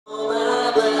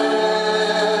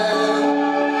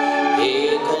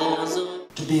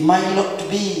to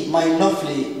be my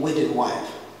lovely wedded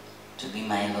wife. To be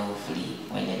my lovely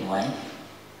wedded wife.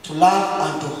 To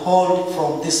love and to hold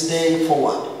from this day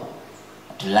forward.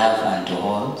 To love and to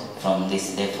hold from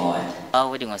this day forward. Our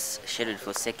wedding was scheduled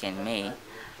for 2nd May,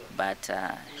 but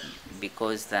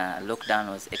because the lockdown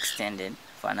was extended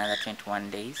for another 21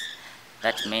 days,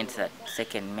 that meant that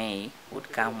 2nd May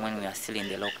would come when we are still in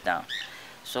the lockdown.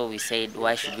 So we said,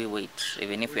 why should we wait?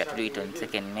 Even if we have to do it on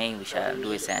 2nd May, we shall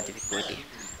do a scientific wedding.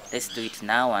 Let's do it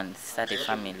now and start a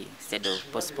family instead of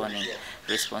postponing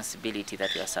responsibility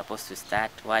that we are supposed to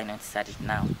start. Why not start it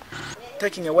now?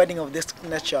 Taking a wedding of this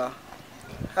nature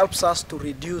helps us to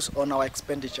reduce on our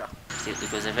expenditure.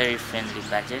 It was a very friendly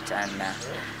budget and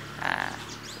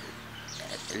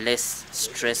less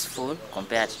stressful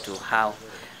compared to how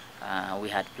we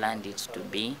had planned it to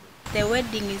be. The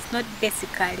wedding is not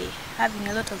basically having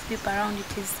a lot of people around.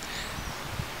 It is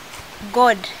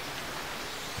God,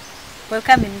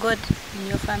 welcoming God in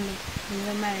your family, in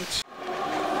your marriage.